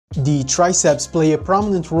The triceps play a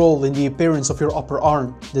prominent role in the appearance of your upper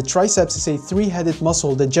arm. The triceps is a three-headed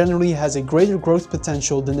muscle that generally has a greater growth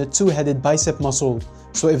potential than the two-headed bicep muscle.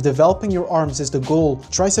 So if developing your arms is the goal,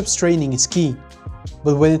 triceps training is key.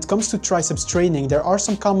 But when it comes to triceps training, there are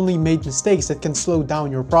some commonly made mistakes that can slow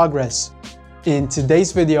down your progress. In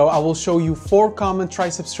today's video, I will show you 4 common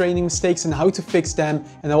triceps training mistakes and how to fix them,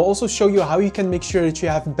 and I will also show you how you can make sure that you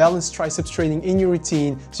have balanced triceps training in your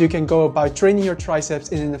routine so you can go about training your triceps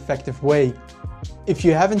in an effective way. If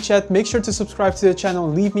you haven't yet, make sure to subscribe to the channel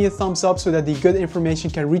and leave me a thumbs up so that the good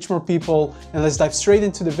information can reach more people, and let's dive straight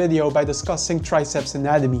into the video by discussing triceps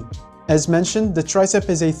anatomy. As mentioned, the tricep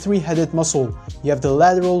is a three-headed muscle. You have the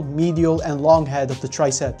lateral, medial, and long head of the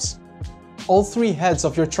triceps. All 3 heads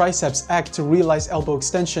of your triceps act to realize elbow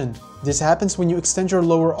extension. This happens when you extend your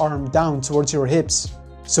lower arm down towards your hips.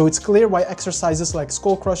 So it's clear why exercises like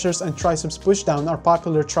skullcrushers and triceps pushdown are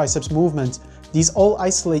popular triceps movements. These all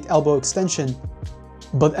isolate elbow extension.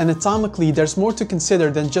 But anatomically, there's more to consider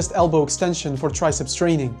than just elbow extension for triceps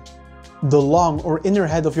training. The long or inner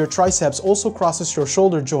head of your triceps also crosses your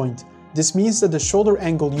shoulder joint. This means that the shoulder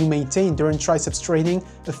angle you maintain during triceps training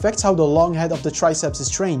affects how the long head of the triceps is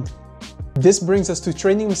trained. This brings us to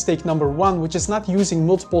training mistake number 1, which is not using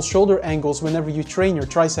multiple shoulder angles whenever you train your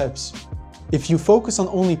triceps. If you focus on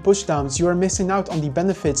only pushdowns, you are missing out on the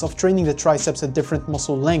benefits of training the triceps at different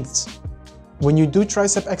muscle lengths. When you do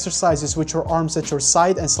tricep exercises with your arms at your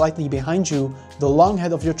side and slightly behind you, the long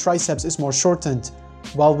head of your triceps is more shortened,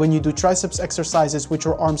 while when you do triceps exercises with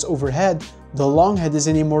your arms overhead, the long head is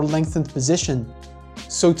in a more lengthened position.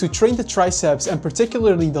 So to train the triceps, and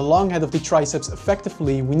particularly the long head of the triceps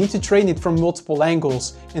effectively, we need to train it from multiple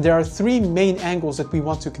angles, and there are 3 main angles that we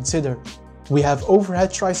want to consider. We have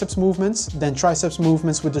overhead triceps movements, then triceps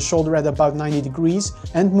movements with the shoulder at about 90 degrees,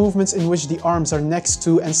 and movements in which the arms are next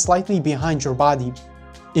to and slightly behind your body.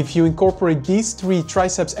 If you incorporate these 3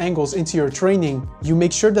 triceps angles into your training, you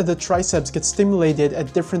make sure that the triceps get stimulated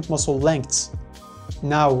at different muscle lengths.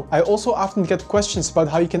 Now, I also often get questions about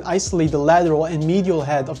how you can isolate the lateral and medial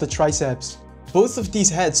head of the triceps. Both of these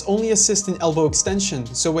heads only assist in elbow extension,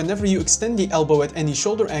 so whenever you extend the elbow at any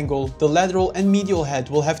shoulder angle, the lateral and medial head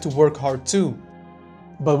will have to work hard too.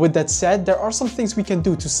 But with that said, there are some things we can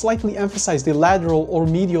do to slightly emphasize the lateral or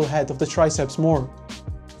medial head of the triceps more.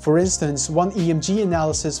 For instance, one EMG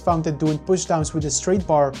analysis found that doing pushdowns with a straight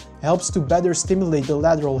bar helps to better stimulate the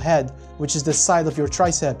lateral head, which is the side of your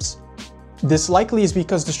triceps. This likely is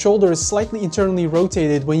because the shoulder is slightly internally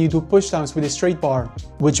rotated when you do pushdowns with a straight bar,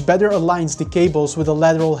 which better aligns the cables with the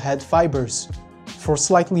lateral head fibers. For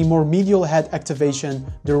slightly more medial head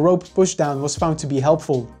activation, the rope pushdown was found to be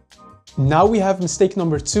helpful. Now we have mistake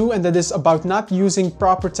number 2, and that is about not using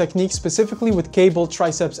proper technique specifically with cable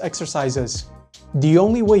triceps exercises. The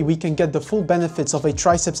only way we can get the full benefits of a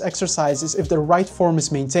triceps exercise is if the right form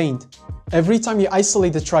is maintained. Every time you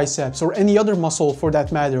isolate the triceps, or any other muscle for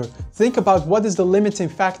that matter, think about what is the limiting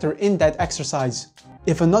factor in that exercise.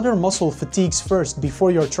 If another muscle fatigues first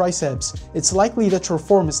before your triceps, it's likely that your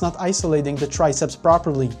form is not isolating the triceps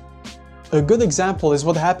properly. A good example is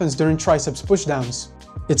what happens during triceps pushdowns.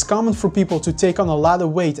 It's common for people to take on a lot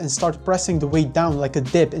of weight and start pressing the weight down like a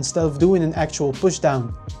dip instead of doing an actual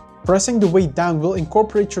pushdown. Pressing the weight down will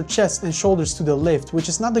incorporate your chest and shoulders to the lift, which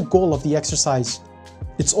is not the goal of the exercise.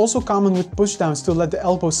 It's also common with pushdowns to let the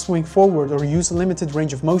elbows swing forward or use limited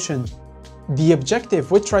range of motion. The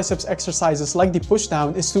objective with triceps exercises like the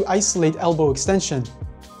pushdown is to isolate elbow extension.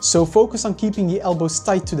 So focus on keeping the elbows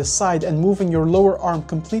tight to the side and moving your lower arm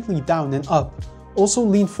completely down and up. Also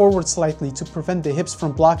lean forward slightly to prevent the hips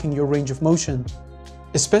from blocking your range of motion.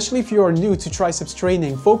 Especially if you are new to triceps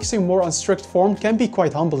training, focusing more on strict form can be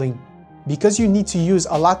quite humbling, because you need to use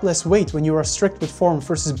a lot less weight when you are strict with form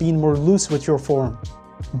versus being more loose with your form.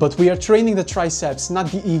 But we are training the triceps,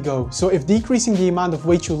 not the ego, so if decreasing the amount of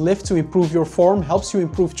weight you lift to improve your form helps you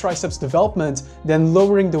improve triceps development, then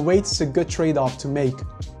lowering the weight is a good trade-off to make.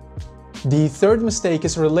 The third mistake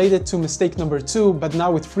is related to mistake number 2, but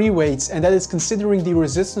now with free weights, and that is considering the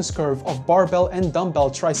resistance curve of barbell and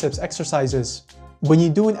dumbbell triceps exercises. When you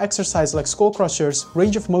do an exercise like skullcrushers,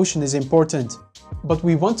 range of motion is important. But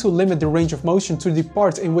we want to limit the range of motion to the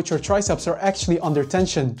part in which your triceps are actually under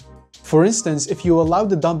tension. For instance, if you allow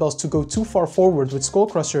the dumbbells to go too far forward with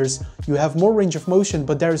skullcrushers, you have more range of motion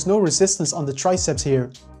but there is no resistance on the triceps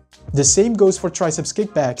here. The same goes for triceps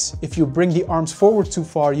kickbacks. If you bring the arms forward too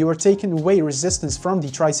far, you are taking away resistance from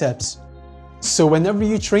the triceps. So whenever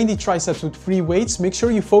you train the triceps with free weights, make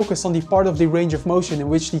sure you focus on the part of the range of motion in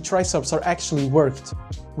which the triceps are actually worked.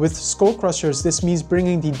 With skullcrushers, this means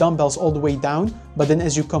bringing the dumbbells all the way down, but then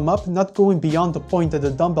as you come up, not going beyond the point that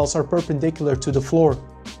the dumbbells are perpendicular to the floor.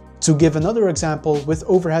 To give another example, with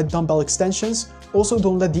overhead dumbbell extensions, also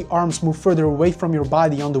don't let the arms move further away from your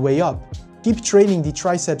body on the way up. Keep training the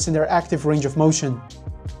triceps in their active range of motion.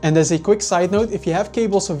 And as a quick side note, if you have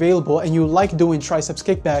cables available and you like doing triceps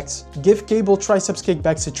kickbacks, give cable triceps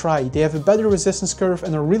kickbacks a try. They have a better resistance curve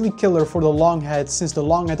and are really killer for the long head, since the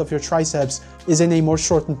long head of your triceps is in a more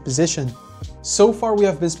shortened position. So far we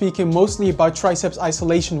have been speaking mostly about triceps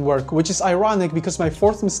isolation work, which is ironic because my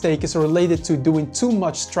fourth mistake is related to doing too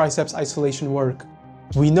much triceps isolation work.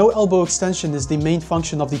 We know elbow extension is the main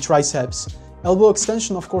function of the triceps. Elbow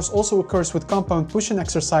extension of course also occurs with compound push-in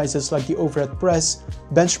exercises like the overhead press,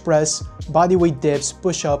 bench press, bodyweight dips,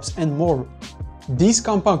 push-ups and more. These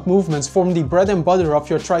compound movements form the bread and butter of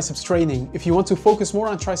your triceps training. If you want to focus more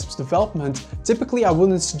on triceps development, typically I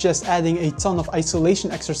wouldn't suggest adding a ton of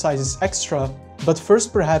isolation exercises extra, but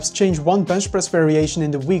first perhaps change one bench press variation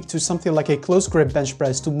in the week to something like a close grip bench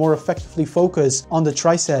press to more effectively focus on the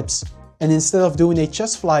triceps. And instead of doing a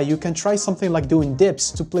chest fly, you can try something like doing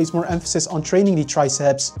dips to place more emphasis on training the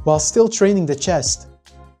triceps while still training the chest.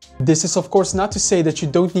 This is of course not to say that you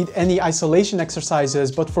don't need any isolation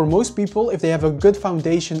exercises, but for most people, if they have a good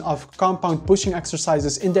foundation of compound pushing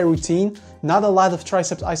exercises in their routine, not a lot of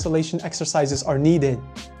triceps isolation exercises are needed.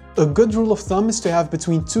 A good rule of thumb is to have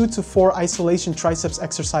between 2 to 4 isolation triceps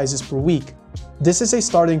exercises per week. This is a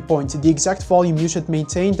starting point. The exact volume you should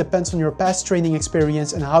maintain depends on your past training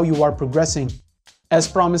experience and how you are progressing. As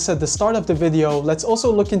promised at the start of the video, let's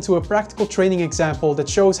also look into a practical training example that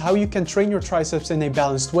shows how you can train your triceps in a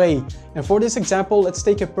balanced way. And for this example, let's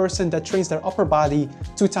take a person that trains their upper body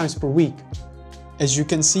 2 times per week. As you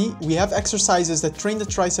can see, we have exercises that train the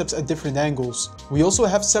triceps at different angles. We also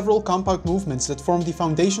have several compound movements that form the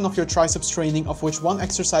foundation of your triceps training, of which one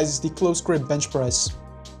exercise is the close grip bench press.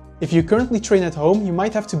 If you currently train at home, you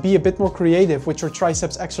might have to be a bit more creative with your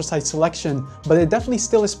triceps exercise selection, but it definitely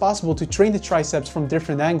still is possible to train the triceps from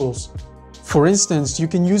different angles. For instance, you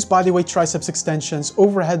can use bodyweight triceps extensions,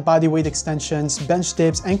 overhead bodyweight extensions, bench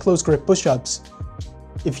dips, and close grip push-ups.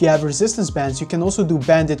 If you have resistance bands, you can also do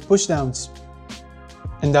banded pushdowns.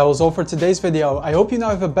 And that was all for today's video. I hope you now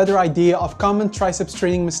have a better idea of common triceps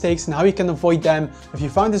training mistakes and how you can avoid them. If you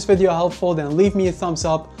found this video helpful, then leave me a thumbs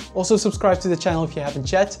up. Also subscribe to the channel if you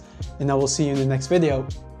haven't yet, and I will see you in the next video.